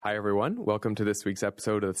Hi, everyone. Welcome to this week's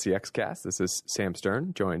episode of the CX Cast. This is Sam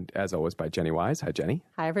Stern, joined, as always, by Jenny Wise. Hi, Jenny.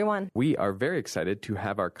 Hi, everyone. We are very excited to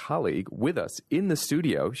have our colleague with us in the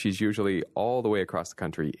studio. She's usually all the way across the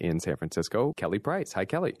country in San Francisco, Kelly Price. Hi,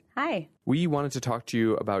 Kelly. Hi. We wanted to talk to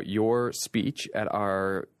you about your speech at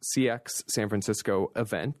our CX San Francisco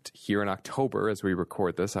event here in October, as we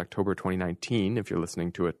record this, October 2019, if you're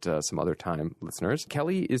listening to it some other time, listeners.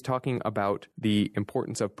 Kelly is talking about the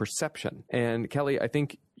importance of perception. And Kelly, I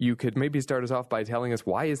think you could maybe start us off by telling us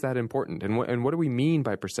why is that important and what do we mean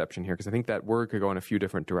by perception here? Because I think that word could go in a few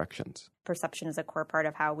different directions. Perception is a core part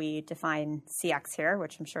of how we define CX here,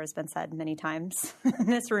 which I'm sure has been said many times in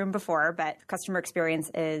this room before. But customer experience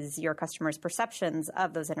is your customer's perceptions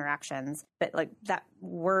of those interactions. But like that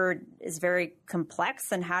word is very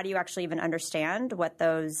complex. And how do you actually even understand what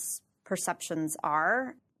those perceptions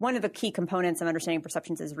are? One of the key components of understanding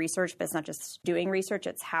perceptions is research, but it's not just doing research,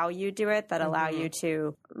 it's how you do it that allow you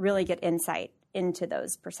to really get insight into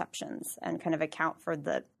those perceptions and kind of account for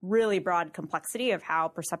the really broad complexity of how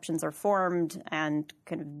perceptions are formed and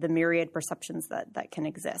kind of the myriad perceptions that can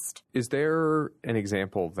exist. Is there an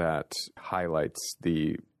example that highlights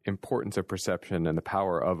the importance of perception and the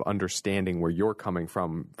power of understanding where you're coming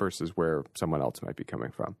from versus where someone else might be coming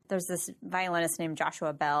from? There's this violinist named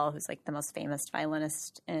Joshua Bell, who's like the most famous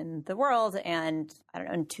violinist in the world. And I don't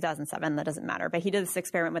know, in 2007, that doesn't matter. But he did this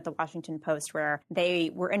experiment with the Washington Post where they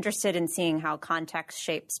were interested in seeing how context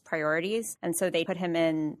shapes priorities. And so they put him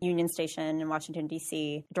in Union Station in Washington,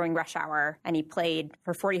 D.C. during rush hour. And he played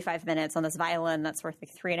for 45 minutes on this violin that's worth like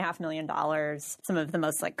 $3.5 million, some of the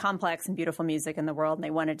most like complex and beautiful music in the world. And they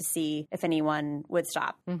wanted to see if anyone would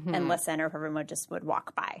stop and listen or if everyone just would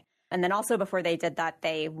walk by. And then also before they did that,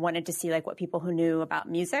 they wanted to see like what people who knew about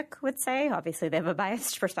music would say. Obviously, they have a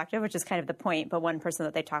biased perspective, which is kind of the point. But one person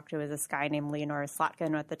that they talked to was this guy named Leonora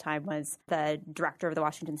Slotkin, who at the time was the director of the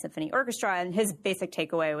Washington Symphony Orchestra. And his basic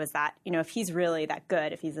takeaway was that, you know, if he's really that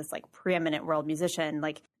good, if he's this like preeminent world musician,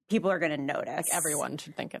 like people are going to notice. Like everyone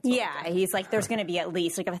should think it's yeah. He's like, there's going to be at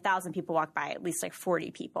least like if 1,000 people walk by, at least like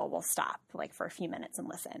 40 people will stop like for a few minutes and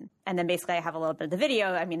listen. And then basically I have a little bit of the video.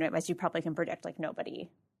 I mean, as you probably can predict, like nobody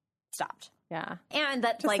stopped. Yeah. And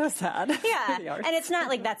that's like so sad. Yeah. And it's not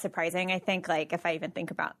like that surprising. I think like if I even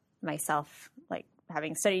think about myself, like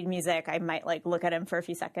having studied music, I might like look at him for a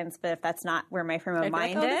few seconds, but if that's not where my frame of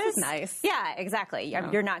mind this is nice. Yeah, exactly. Yeah.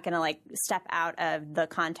 You're not going to like step out of the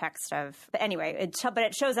context of, but anyway, but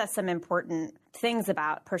it shows us some important things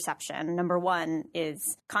about perception. Number one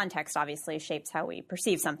is context obviously shapes how we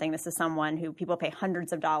perceive something. This is someone who people pay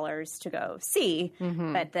hundreds of dollars to go see,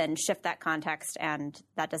 but then shift that context and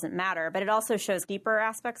that doesn't matter. But it also shows deeper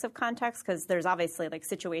aspects of context because there's obviously like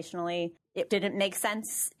situationally, it didn't make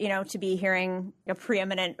sense, you know, to be hearing a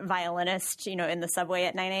preeminent violinist, you know, in the subway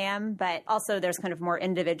at 9 a.m. But also there's kind of more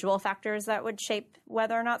individual factors that would shape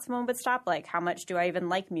whether or not someone would stop. Like how much do I even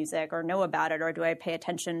like music or know about it? Or do I pay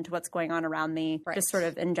attention to what's going on around me? Right. Just sort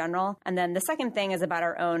of in general. And then the second thing is about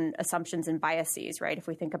our own assumptions and biases, right? If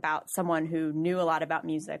we think about someone who knew a lot about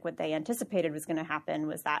music, what they anticipated was going to happen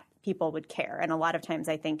was that people would care. And a lot of times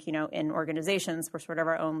I think, you know, in organizations, we're sort of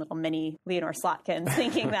our own little mini Leonora Slotkins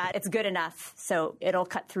thinking that it's good enough. So it'll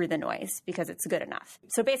cut through the noise because it's good enough.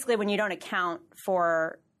 So basically when you don't account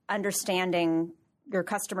for understanding your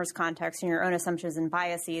customer's context and your own assumptions and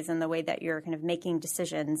biases and the way that you're kind of making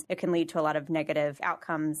decisions, it can lead to a lot of negative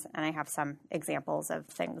outcomes. And I have some examples of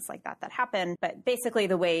things like that happen. But basically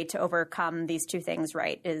the way to overcome these two things,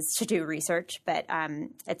 right, is to do research. But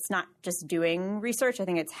it's not just doing research. I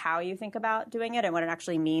think it's how you think about doing it and what it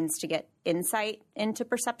actually means to get insight into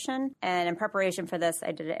perception. And in preparation for this,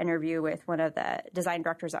 I did an interview with one of the design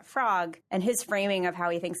directors at Frog. And his framing of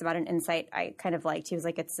how he thinks about an insight, I kind of liked. He was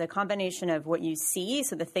like, it's a combination of what you see,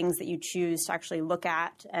 so the things that you choose to actually look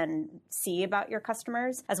at and see about your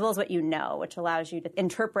customers, as well as what you know, which allows you to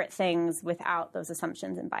interpret things without those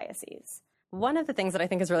assumptions and biases. One of the things that I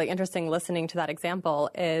think is really interesting listening to that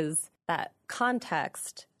example is that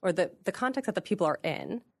context, or the context that the people are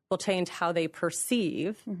in, will change how they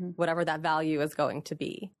perceive whatever that value is going to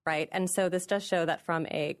be, right? And so this does show that from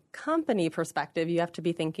a company perspective, you have to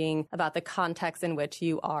be thinking about the context in which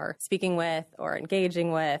you are speaking with or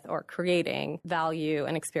engaging with or creating value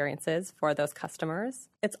and experiences for those customers.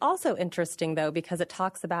 It's also interesting, though, because it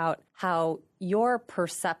talks about how your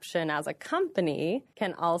perception as a company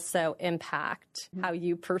can also impact how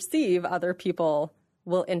you perceive other people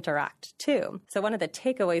will interact too. So one of the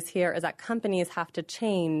takeaways here is that companies have to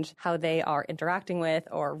change how they are interacting with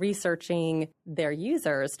or researching their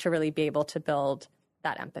users to really be able to build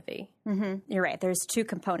that empathy. You're right. There's two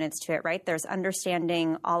components to it, right? There's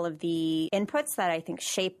understanding all of the inputs that I think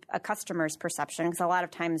shape a customer's perception, because a lot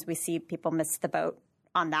of times we see people miss the boat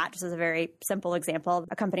on that. Just as a very simple example,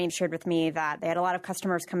 a company shared with me that they had a lot of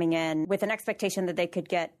customers coming in with an expectation that they could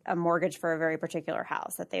get a mortgage for a very particular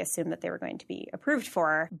house that they assumed that they were going to be approved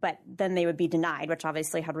for, but then they would be denied, which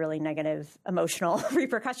obviously had really negative emotional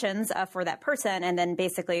repercussions for that person. And then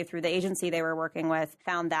basically through the agency they were working with,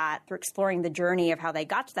 found that through exploring the journey of how they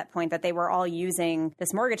got to that point, that they were all using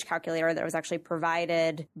this mortgage calculator that was actually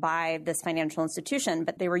provided by this financial institution,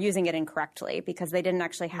 but they were using it incorrectly because they didn't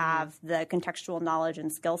actually have the contextual knowledge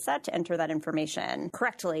and skill set to enter that information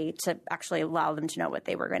correctly to actually allow them to know what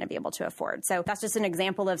they were going to be able to afford. So that's just an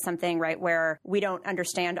example of something, right, where we don't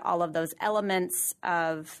understand all of those elements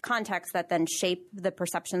of context that then shape the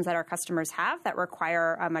perceptions that our customers have that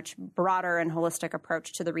require a much broader and holistic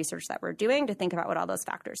approach to the research that we're doing to think about what all those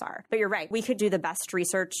factors are. But you're right. We could do the best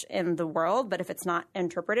research in the world, but if it's not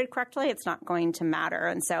interpreted correctly, it's not going to matter.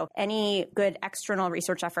 And so any good external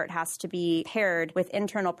research effort has to be paired with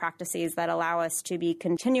internal practices that allow us to be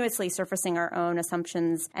continuously surfacing our own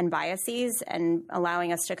assumptions and biases and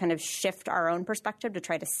allowing us to kind of shift our own perspective to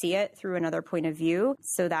try to see it through another point of view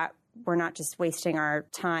so that we're not just wasting our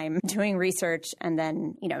time doing research and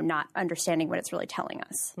then, not understanding what it's really telling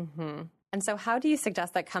us. And so how do you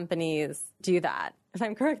suggest that companies do that? If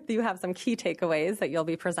I'm correct, you have some key takeaways that you'll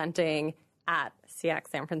be presenting at CX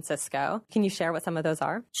San Francisco. Can you share what some of those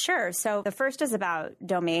are? Sure. So the first is about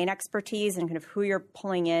domain expertise and kind of who you're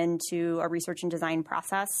pulling into a research and design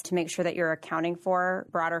process to make sure that you're accounting for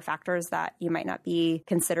broader factors that you might not be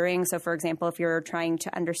considering. So for example, if you're trying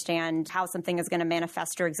to understand how something is going to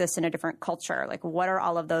manifest or exist in a different culture, like what are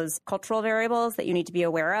all of those cultural variables that you need to be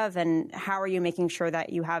aware of, and how are you making sure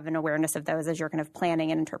that you have an awareness of those as you're kind of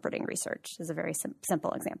planning and interpreting research? This is a very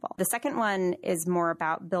simple example. The second one is more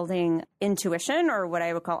about building intuition, or what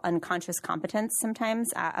I would call unconscious competence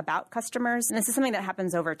sometimes about customers. And this is something that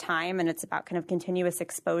happens over time, and it's about kind of continuous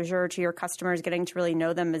exposure to your customers, getting to really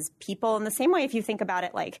know them as people. In the same way, if you think about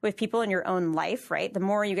it like with people in your own life, right? The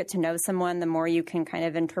more you get to know someone, the more you can kind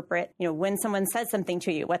of interpret, when someone says something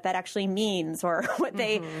to you, what that actually means, or what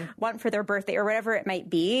they want for their birthday, or whatever it might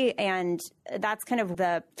be. And that's kind of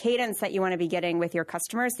the cadence that you want to be getting with your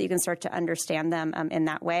customers so you can start to understand them in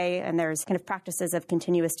that way. And there's kind of practices of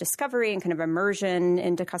continuous discovery and kind of immersion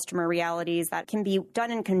into customer realities that can be done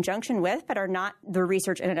in conjunction with, but are not the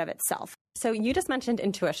research in and of itself. So you just mentioned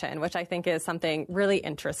intuition, which I think is something really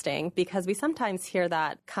interesting because we sometimes hear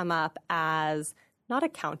that come up as not a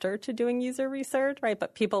counter to doing user research, right?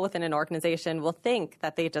 But people within an organization will think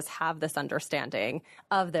that they just have this understanding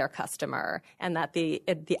of their customer and that the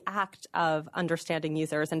act of understanding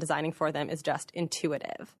users and designing for them is just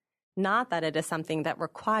intuitive. Not that it is something that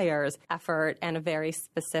requires effort and a very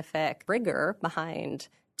specific rigor behind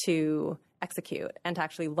to execute and to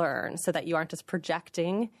actually learn so that you aren't just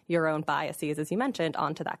projecting your own biases, as you mentioned,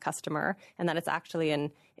 onto that customer, and that it's actually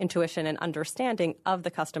an intuition and understanding of the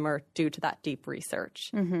customer due to that deep research.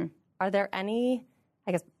 Are there any,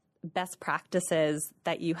 best practices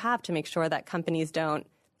that you have to make sure that companies don't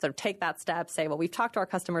sort of take that step, say, well, we've talked to our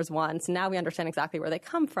customers once, now we understand exactly where they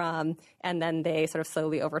come from, and then they sort of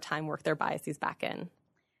slowly over time work their biases back in?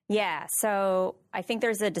 Yeah, so I think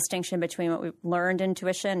there's a distinction between what we've learned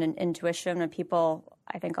intuition and intuition. When people,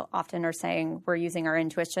 I think, often are saying we're using our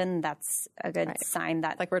intuition, that's a good sign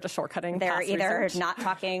that like we're just shortcutting. They're either not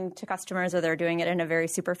talking to customers or they're doing it in a very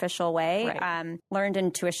superficial way. Right. Learned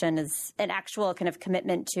intuition is an actual kind of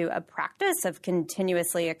commitment to a practice of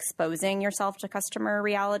continuously exposing yourself to customer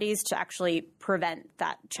realities to actually prevent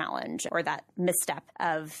that challenge or that misstep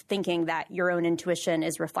of thinking that your own intuition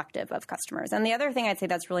is reflective of customers. And the other thing I'd say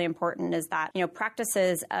that's really important is that,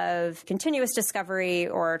 practices of continuous discovery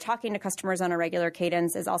or talking to customers on a regular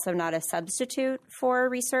cadence is also not a substitute for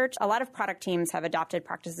research. A lot of product teams have adopted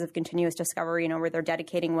practices of continuous discovery, where they're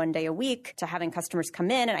dedicating one day a week to having customers come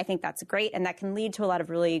in. And I think that's great. And that can lead to a lot of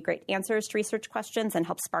really great answers to research questions and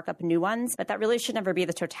help spark up new ones. But that really should never be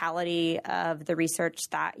the totality of the research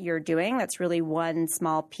that you're doing. That's really one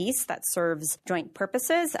small piece that serves joint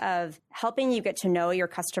purposes of helping you get to know your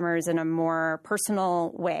customers in a more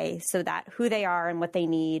personal way so that who they are and what they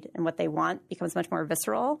need and what they want becomes much more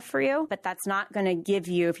visceral for you. But that's not going to give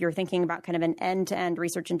you, if you're thinking about kind of an end-to-end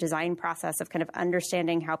research and design process of kind of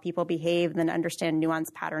understanding how people behave and then understand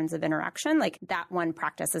nuanced patterns of interaction, like that one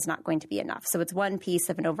practice is not going to be enough. So it's one piece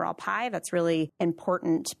of an overall pie that's really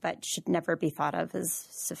important, but should never be thought of as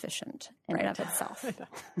sufficient in and of itself.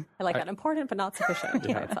 I like that. Important, but not sufficient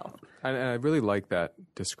by itself. And I really like that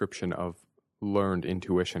description of learned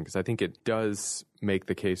intuition? Because I think it does make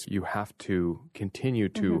the case you have to continue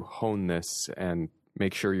to hone this and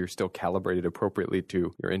make sure you're still calibrated appropriately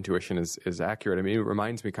to your intuition is accurate. I mean, it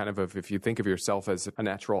reminds me kind of if you think of yourself as a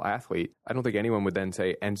natural athlete, I don't think anyone would then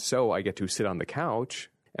say, and so I get to sit on the couch.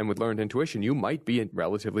 And with learned intuition, you might be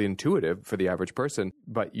relatively intuitive for the average person,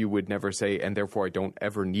 but you would never say, and therefore I don't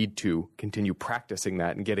ever need to continue practicing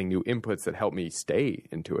that and getting new inputs that help me stay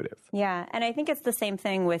intuitive. Yeah. And I think it's the same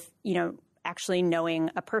thing with, actually knowing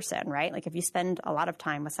a person, right? Like if you spend a lot of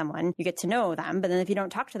time with someone, you get to know them. But then if you don't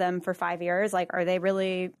talk to them for 5 years, like, are they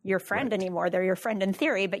really your friend anymore? They're your friend in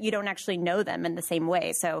theory, but you don't actually know them in the same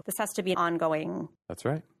way. So this has to be ongoing. That's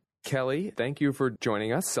right. Kelly, thank you for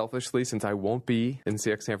joining us. Selfishly, since I won't be in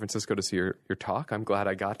CX San Francisco to see your talk, I'm glad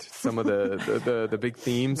I got some of the big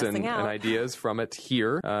themes and ideas from it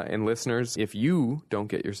here. And listeners, if you don't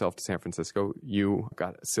get yourself to San Francisco, you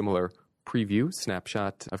got a similar preview,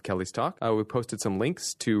 snapshot of Kelly's talk. We posted some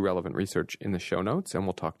links to relevant research in the show notes, and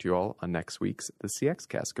we'll talk to you all on next week's The CX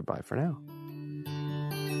Cast. Goodbye for now.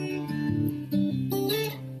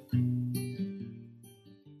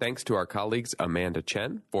 Thanks to our colleagues Amanda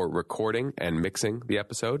Chen for recording and mixing the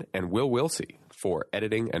episode, and Will Wilsey for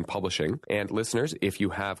editing and publishing. And listeners, if you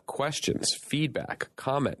have questions, feedback,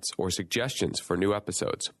 comments, or suggestions for new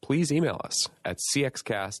episodes, please email us at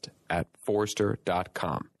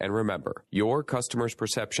cxcast@forrester.com. And remember, your customers'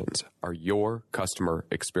 perceptions are your customer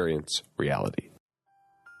experience reality.